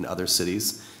money in other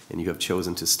cities, and you have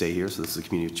chosen to stay here, so this is a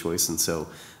community of choice, and so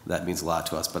that means a lot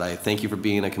to us. But I thank you for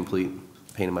being a complete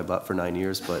pain in my butt for 9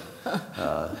 years, but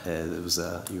it was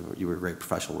you were a great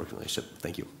professional working relationship.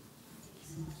 Thank you.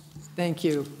 Thank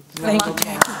you. Thank you.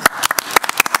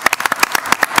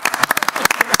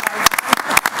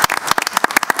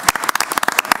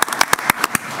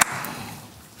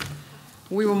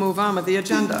 We will move on with the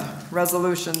agenda.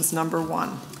 Resolutions number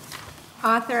 1.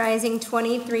 Authorizing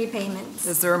 23 payments.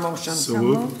 Is there a motion? So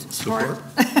moved. Support.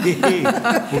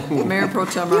 Mayor Pro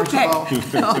Tem Archibald.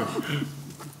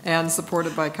 And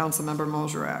supported by Councilmember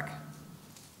Mosrak.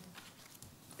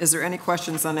 Is there any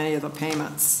questions on any of the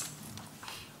payments?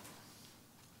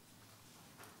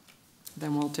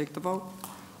 Then we'll take the vote.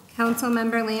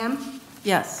 Councilmember Lamb?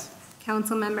 Yes.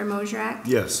 Councilmember Mosrak?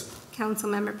 Yes.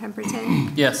 Councilmember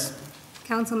Pemberton? Yes.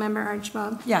 Councilmember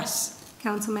Archibald? Yes.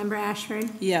 Councilmember Ashford?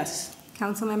 Yes.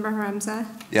 Councilmember Harumza?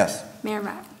 Yes. Mayor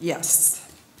Rott? Yes.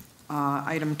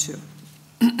 Item 2.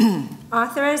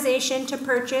 Authorization to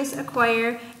purchase,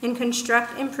 acquire, and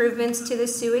construct improvements to the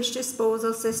sewage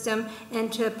disposal system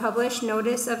and to publish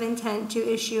notice of intent to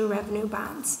issue revenue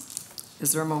bonds.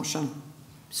 Is there a motion?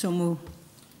 So move.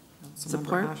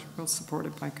 Support. Asheville,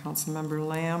 supported by Councilmember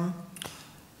Lamb.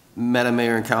 Madam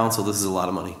Mayor and Council, this is a lot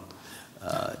of money.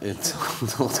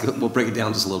 We'll break it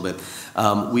down just a little bit.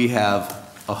 We have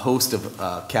a host of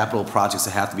capital projects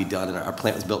that have to be done, and our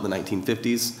plant was built in the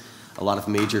 1950s. A lot of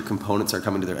major components are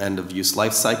coming to their end of use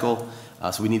life cycle,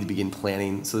 so we need to begin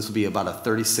planning. So this will be about a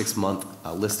 36-month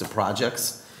list of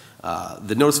projects.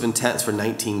 The notice of intent is for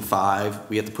 19.5.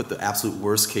 We have to put the absolute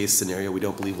worst case scenario. We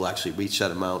don't believe we'll actually reach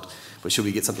that amount, but should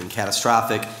we get something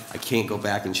catastrophic, I can't go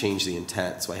back and change the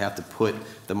intent. So I have to put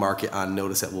the market on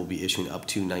notice that we'll be issuing up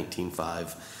to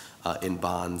 19.5 in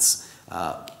bonds.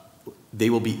 They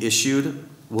will be issued.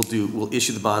 We'll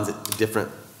issue the bonds at different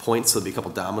points, so there'll be a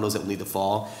couple dominoes that will need to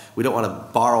fall. We don't want to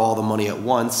borrow all the money at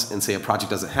once and say a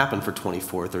project doesn't happen for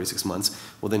 24 or 36 months.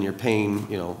 Well, then you're paying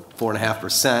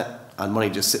 4.5% on money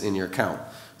just sitting in your account.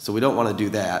 So we don't want to do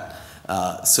that.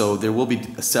 So there will be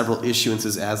several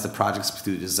issuances as the projects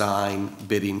through design,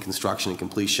 bidding, construction, and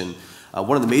completion.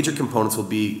 One of the major components will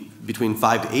be between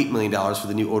 $5 to $8 million for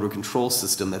the new odor control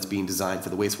system that's being designed for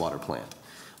the wastewater plant.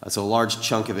 So a large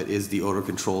chunk of it is the odor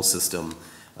control system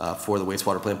for the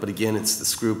wastewater plant. But again, it's the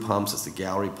screw pumps, it's the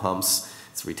gallery pumps,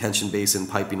 it's retention basin,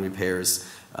 piping repairs,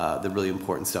 the really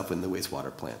important stuff in the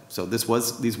wastewater plant. So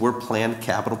these were planned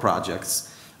capital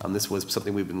projects. This was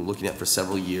something we've been looking at for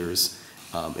several years,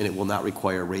 and it will not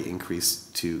require a rate increase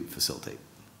to facilitate.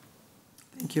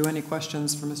 Thank you. Any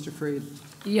questions for Mr. Freed?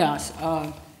 Yes.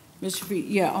 Mr. Freed,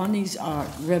 yeah, on these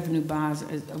revenue bonds,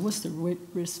 what's the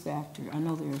risk factor? I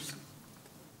know there's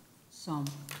some.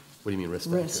 What do you mean risk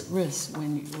factor? Risk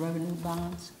when revenue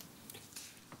bonds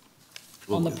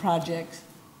on the project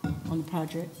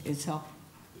itself.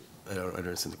 I don't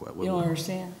understand the question. You don't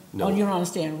understand? No. Oh, you don't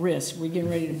understand risk. We're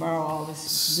getting ready to borrow all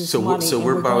this money, so and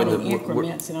we're borrowing going in the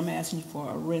increments, and I'm asking you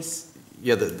for a risk.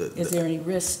 Yeah. Is there any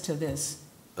risk to this?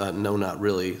 No, not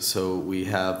really. So we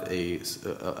have a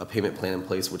payment plan in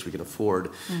place which we can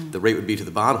afford. The rate would be to the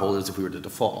bondholders if we were to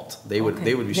default. They would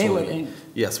be showing.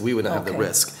 Yes, we would not have the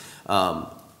risk. As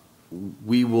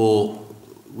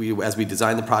we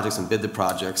design the projects and bid the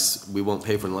projects, we won't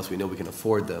pay for them unless we know we can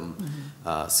afford them.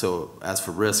 So as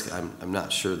for risk, I'm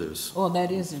not sure there's. Well,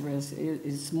 that is a risk.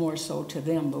 It's more so to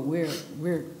them, but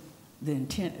the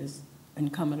intent is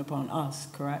incumbent upon us,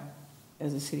 correct,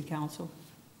 as a city council?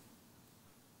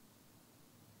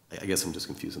 I guess I'm just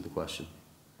confusing the question.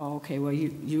 Oh, okay, well,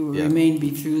 you remain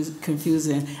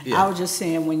confusing. Yeah. I was just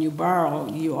saying, when you borrow,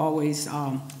 you always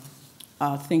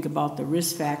think about the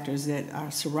risk factors that are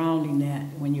surrounding that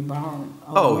when you're borrowing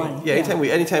money. Yeah.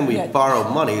 Anytime we borrow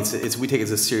money, we take it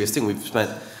as a serious thing.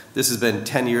 This has been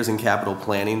 10 years in capital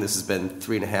planning. This has been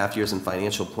 3.5 years in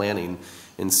financial planning.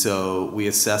 And so we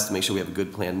assess to make sure we have a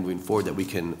good plan moving forward that we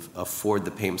can afford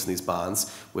the payments in these bonds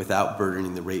without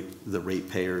burdening the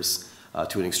ratepayers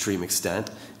to an extreme extent.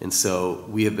 And so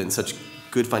we have been such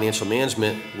good financial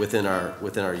management within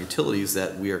our utilities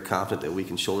that we are confident that we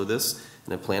can shoulder this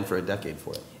and have planned for a decade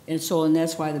for it. And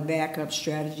that's why the backup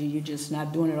strategy, you're just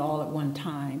not doing it all at one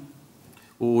time.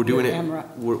 Well, we're doing Amara.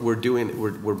 it,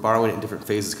 we're borrowing it in different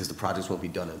phases because the projects won't be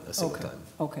done at a single Okay, time.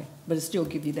 okay, but it still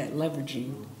give you that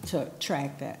leveraging to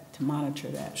track that, to monitor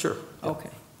that? Sure. Yeah.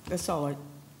 Okay, that's all I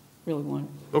really want.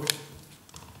 Okay.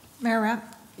 Mayor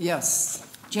Rapp? Yes.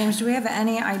 James, do we have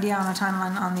any idea on a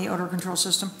timeline on the odor control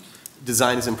system?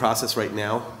 Design is in process right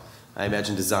now. I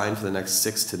imagine design for the next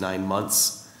 6 to 9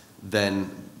 months,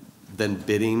 then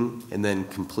bidding, and then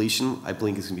completion. I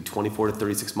believe it's gonna be 24 to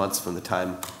 36 months from the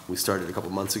time we started a couple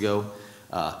months ago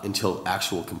until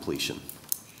actual completion.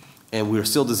 And we're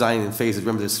still designing in phases.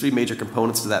 Remember, there's 3 major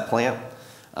components to that plant.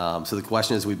 So the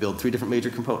question is, we build 3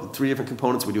 different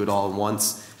components. We do it all at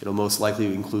once. It'll most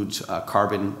likely include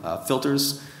carbon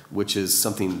filters, which is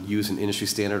something used in industry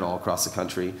standard all across the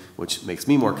country, which makes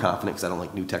me more confident because I don't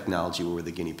like new technology where we're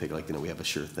the guinea pig, like, we have a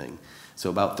sure thing. So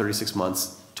about 36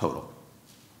 months total.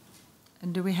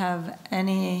 And do we have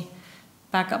any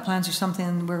backup plans or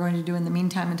something we're going to do in the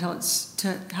meantime until it's,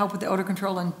 to help with the odor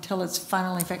control until it's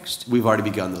finally fixed? We've already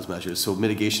begun those measures. So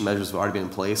mitigation measures have already been in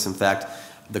place. In fact,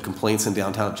 the complaints in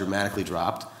downtown have dramatically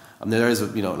dropped. There is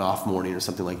an off morning or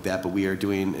something like that, but we are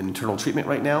doing an internal treatment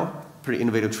right now, pretty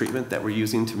innovative treatment that we're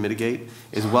using to mitigate,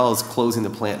 as well as closing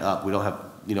the plant up. We don't have,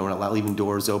 we're not leaving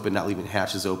doors open, not leaving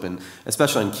hatches open,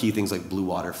 especially on key things like Blue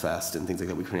Water Fest and things like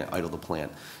that. We can't idle the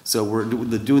plant. So we're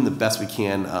doing the best we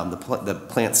can. The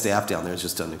plant staff down there has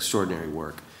just done extraordinary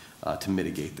work to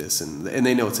mitigate this, and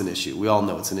they know it's an issue. We all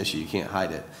know it's an issue. You can't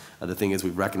hide it. The thing is,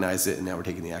 we've recognized it, and now we're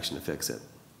taking the action to fix it.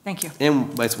 Thank you.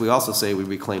 And as we also say, we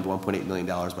reclaimed $1.8 million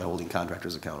by holding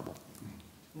contractors accountable.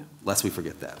 Yeah. Lest we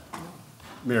forget that.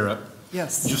 Mayor,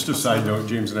 Yes. just a side note,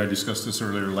 James and I discussed this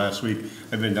earlier last week.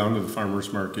 I've been down to the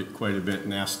farmer's market quite a bit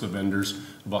and asked the vendors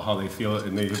about how they feel it,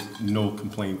 and they have no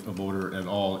complaint of odor at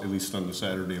all, at least on the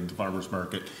Saturday of the farmer's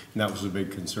market. And that was a big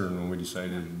concern when we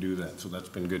decided to do that, so that's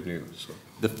been good news. So.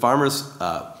 The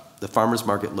farmer's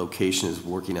market location is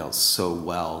working out so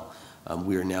well.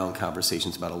 We are now in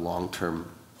conversations about a long-term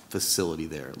facility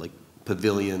there, like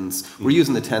pavilions. We're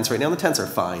using the tents right now. The tents are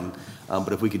fine,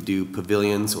 but if we could do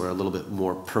pavilions or a little bit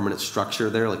more permanent structure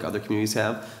there, like other communities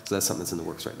have, so that's something that's in the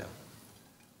works right now.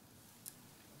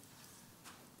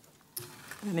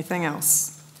 Anything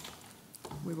else?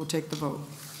 We will take the vote.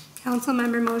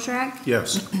 Councilmember Mosrak?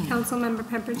 Yes. Councilmember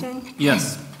Pemberton?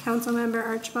 Yes. Councilmember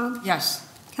Archibald? Yes.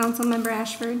 Councilmember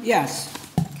Ashford? Yes.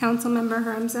 Councilmember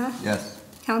Haramza? Yes.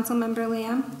 Councilmember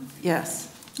Lamb? Yes.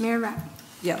 Mayor Rapp?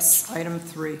 Yes. Item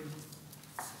 3.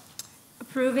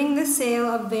 Approving the sale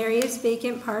of various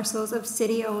vacant parcels of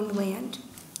city-owned land.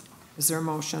 Is there a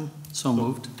motion? So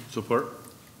moved. Support?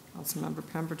 Councilmember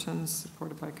Pemberton,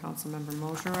 supported by Councilmember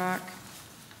Mosrak.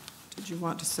 Did you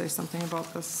want to say something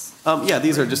about this? Yeah,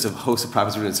 these are just a host of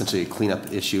properties. We're doing essentially a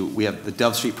cleanup issue. We have the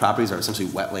Dove Street properties are essentially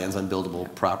wetlands,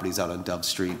 unbuildable properties out on Dove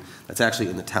Street. That's actually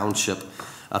in the township.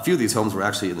 A few of these homes were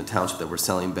actually in the township that we're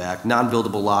selling back.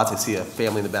 Non-buildable lots. I see a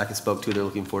family in the back I spoke to. They're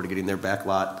looking forward to getting their back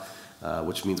lot,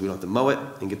 which means we don't have to mow it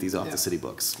and get these off the city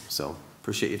books. So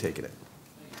appreciate you taking it.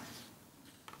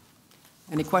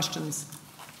 Any questions?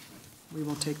 We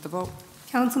will take the vote.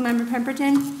 Councilmember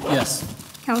Pemberton? Yes.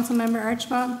 Councilmember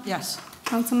Archibald? Yes.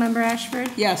 Councilmember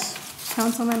Ashford? Yes.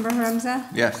 Councilmember Haramza?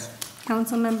 Yes.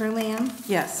 Councilmember Lamb?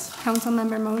 Yes.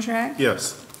 Councilmember Mosrak?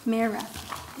 Yes. Mayor Rapp?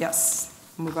 Yes.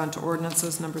 Move on to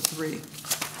ordinances number 3.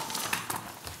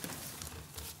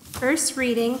 First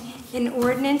reading, an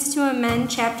ordinance to amend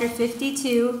Chapter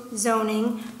 52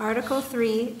 zoning, Article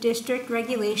 3, District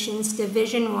Regulations,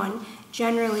 Division 1,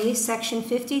 generally, Section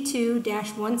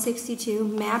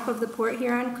 52-162, map of the Port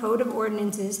Huron Code of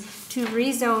Ordinances to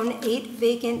rezone 8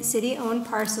 vacant city-owned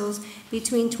parcels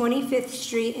between 25th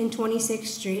Street and 26th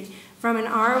Street from an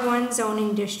R1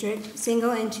 zoning district,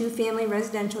 single and two-family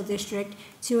residential district,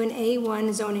 to an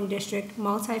A1 zoning district,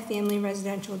 multifamily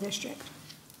residential district.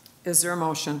 Is there a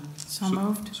motion? So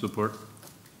moved. Support?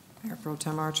 Mayor Pro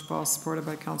Tem Archibald, supported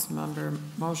by Councilmember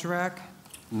Mosrak.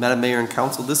 Madam Mayor and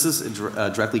Council, this is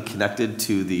directly connected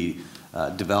to the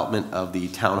development of the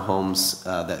townhomes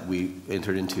that we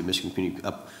entered into Michigan Community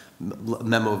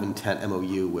Memo of Intent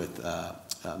MOU with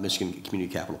Michigan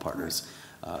Community Capital Partners.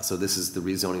 So this is the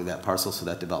rezoning of that parcel so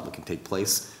that development can take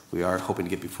place. We are hoping to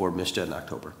get before MISTA in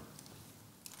October.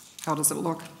 How does it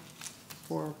look?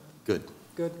 Good.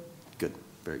 Good? Good.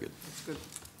 Very good. That's good.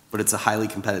 But it's a highly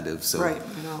competitive, so Right,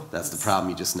 I know. that's the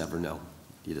problem. You just never know.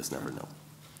 You just never know.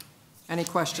 Any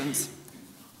questions?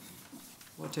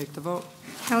 We'll take the vote.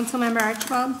 Councilmember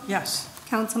Archibald? Yes.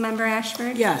 Councilmember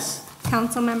Ashford? Yes.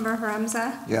 Councilmember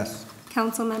Haramza? Yes.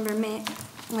 Councilmember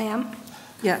Lamb?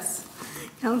 Yes.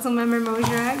 Councilmember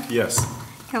Mosrak? Yes.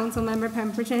 Councilmember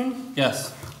Pemberton?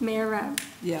 Yes. Mayor Rapp?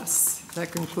 Yes.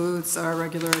 That concludes our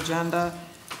regular agenda.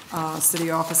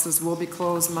 City offices will be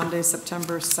closed Monday,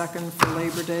 September 2nd for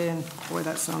Labor Day, and boy,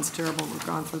 that sounds terrible. We've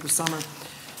gone through the summer.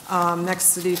 Next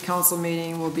city council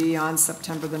meeting will be on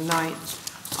September the 9th.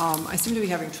 I seem to be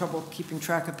having trouble keeping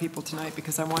track of people tonight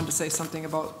because I wanted to say something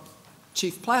about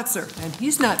Chief Platzer, and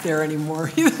he's not there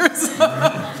anymore either.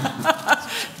 So.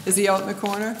 Is he out in the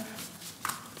corner?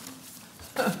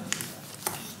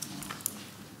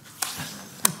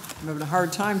 I'm having a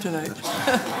hard time tonight. You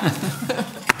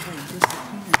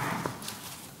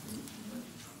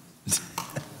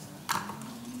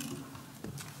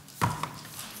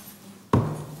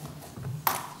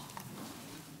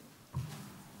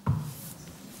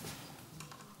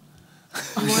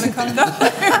want to come down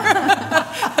there?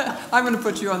 I'm going to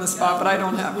put you on the spot, but I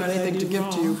don't have anything to give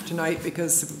to you tonight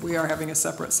because we are having a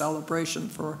separate celebration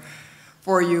for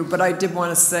you. But I did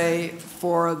want to say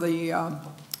for the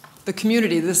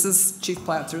community, this is Chief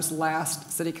Platzer's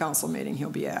last city council meeting he'll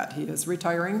be at. He is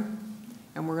retiring,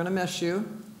 and we're going to miss you.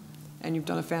 And you've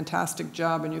done a fantastic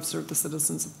job, and you've served the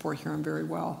citizens of Port Huron very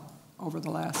well over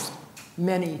the last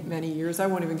many, many years. I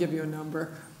won't even give you a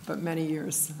number, but many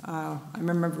years. I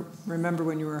remember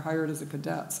when you were hired as a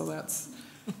cadet, so that's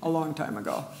a long time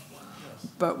ago.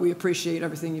 But we appreciate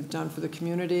everything you've done for the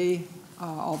community,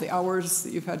 all the hours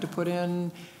that you've had to put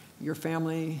in, your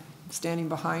family standing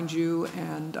behind you,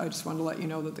 and I just wanted to let you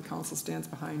know that the council stands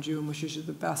behind you and wishes you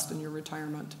the best in your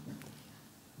retirement.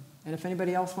 And if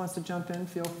anybody else wants to jump in,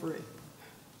 feel free.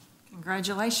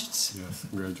 Congratulations. Yes,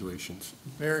 congratulations.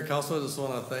 Mayor and council, I just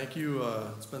want to thank you.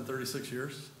 It's been 36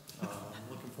 years. I'm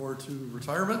looking forward to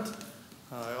retirement.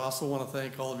 I also want to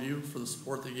thank all of you for the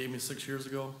support that you gave me 6 years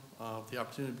ago, the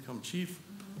opportunity to become chief,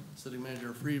 city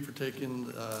manager Freed for taking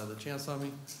the chance on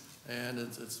me. And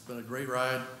it's been a great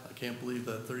ride. I can't believe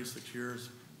that 36 years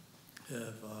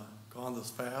have gone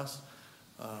this fast.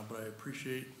 But I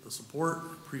appreciate the support,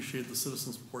 appreciate the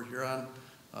citizen support here on.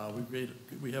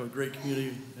 We have a great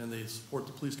community, and they support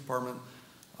the police department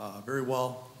very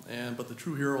well. But the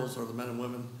true heroes are the men and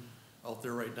women out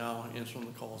there right now answering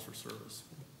the calls for service.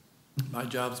 My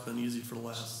job's been easy for the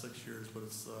last 6 years, but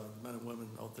it's the men and women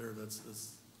out there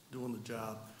that's doing the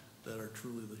job that are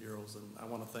truly the heroes, and I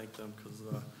want to thank them because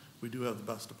we do have the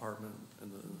best department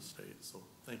in the state. So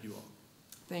thank you all.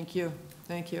 Thank you.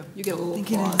 Thank you. You get a little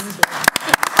applause.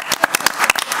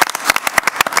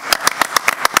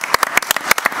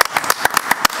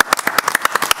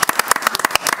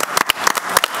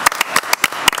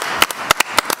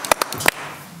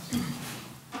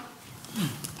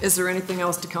 Is there anything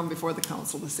else to come before the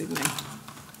council this evening?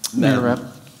 Mayor Rep.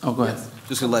 Oh, go ahead.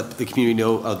 Just gonna let the community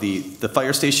know of the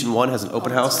Fire Station 1 has an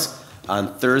open house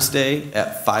on Thursday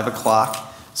at 5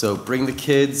 o'clock. So bring the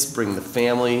kids, bring the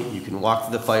family. You can walk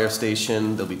to the fire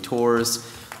station. There'll be tours.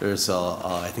 There's,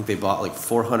 I think they bought like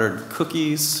 400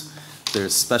 cookies.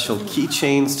 There's special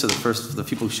keychains for the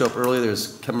people who show up early.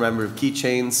 There's commemorative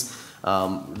keychains.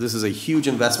 This is a huge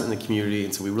investment in the community,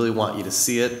 and so we really want you to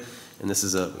see it. And this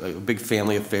is a big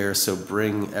family affair, so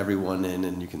bring everyone in,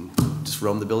 and you can just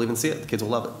roam the building and see it. The kids will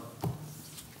love it.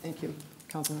 Thank you.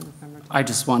 Councilmember Pemberton. I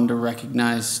just wanted to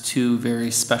recognize two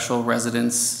very special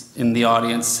residents in the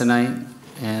audience tonight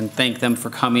and thank them for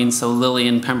coming. So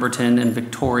Lillian Pemberton and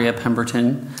Victoria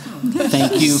Pemberton,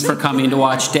 thank you for coming to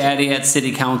watch Daddy at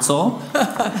City Council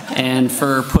and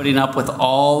for putting up with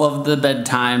all of the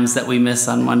bedtimes that we miss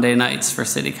on Monday nights for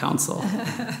City Council.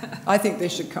 I think they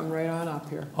should come right on up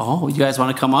here. Oh, you guys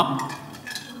want to come up?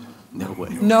 No way.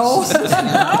 No.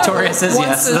 Victoria says one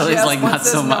yes. Says Lily's yes, like, not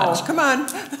so much. No. Come on.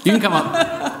 You can come up.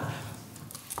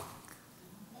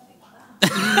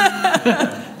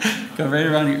 Go right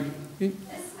around here. You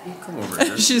come over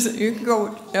here. You can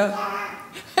go. Yeah.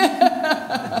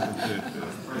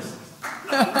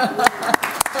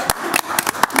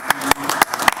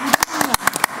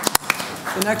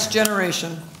 The next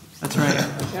generation. That's right.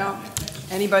 Yeah.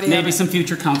 Anybody? Maybe some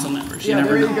future council members. Yeah,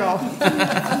 there you go.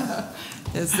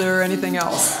 Is there anything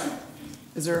else?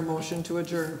 Is there a motion to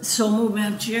adjourn? So moved,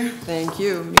 Madam Chair. Thank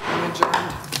you. Meeting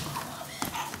adjourned.